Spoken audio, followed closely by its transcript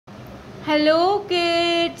Hello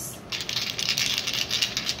kids,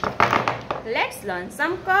 let's learn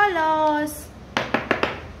some colors.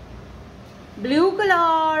 Blue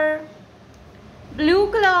color, blue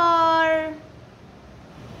color.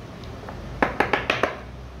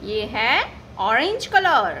 ये है orange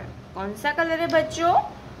colour. कौन सा कलर है बच्चों?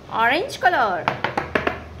 Orange colour.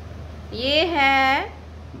 ये है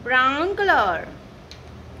ब्राउन कलर,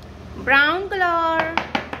 ब्राउन कलर.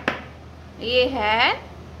 ये है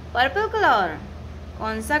पर्पल कलर.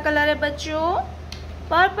 कौन सा कलर है बच्चों?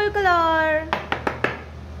 Purple colour.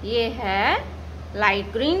 ये है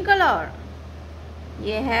लाइट ग्रीन कलर.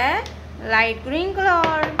 ये है लाइट ग्रीन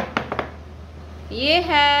कलर. ये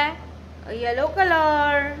है yellow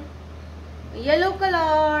colour, yellow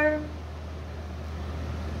colour.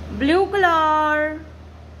 Blue colour.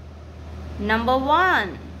 Number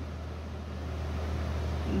 1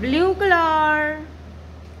 blue colour.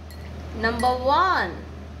 Number 1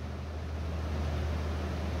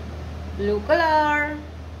 blue color.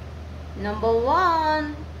 Number 1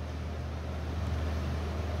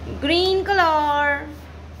 green color.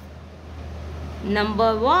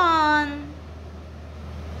 Number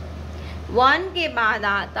 1 के बाद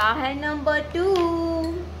आता है number 2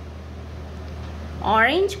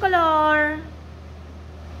 orange color.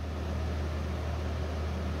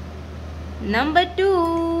 Number 2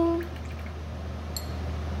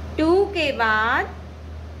 के बाद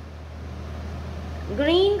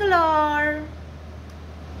green color.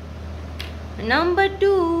 Number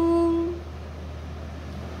 2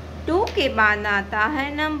 के बाद आता है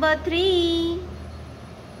number 3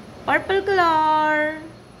 purple color.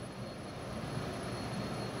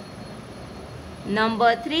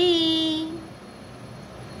 Number 3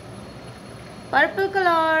 purple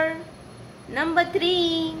color. Number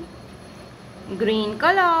 3 green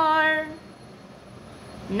color.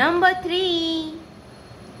 Number 3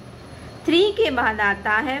 के बाद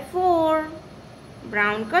आता है 4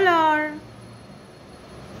 ब्राउन कलर.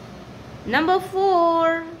 नंबर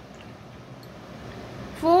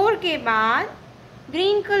 4 के बाद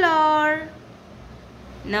ग्रीन कलर.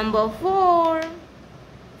 नंबर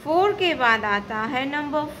 4 के बाद आता है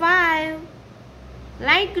number 5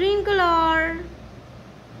 light green colour.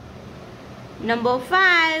 Number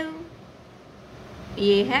 5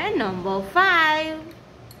 ये है number 5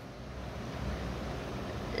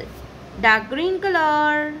 dark green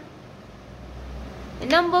color.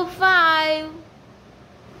 Number 5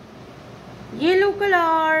 yellow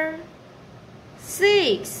color.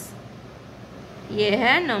 6 ये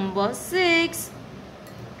है number 6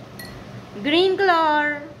 green color.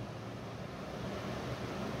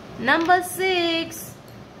 Number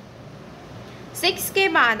 6 के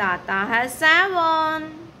बाद आता है 7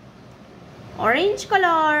 orange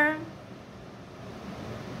color.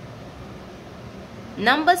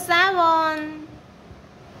 Number 7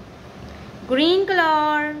 green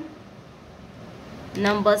color.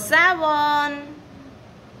 Number 7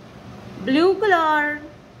 blue color.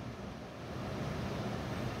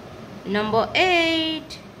 Number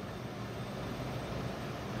 8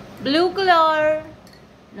 blue color.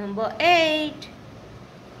 Number 8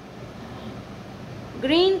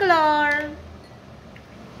 green color.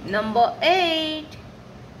 Number 8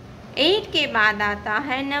 के बाद आता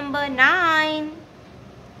है number 9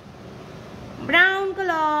 brown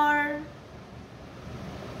color.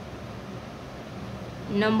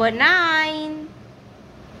 Number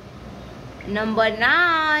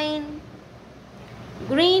 9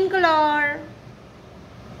 green color.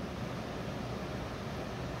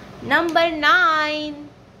 Number 9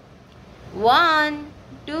 1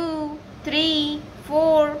 2 3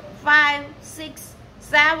 4 5 6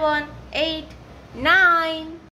 7 8 9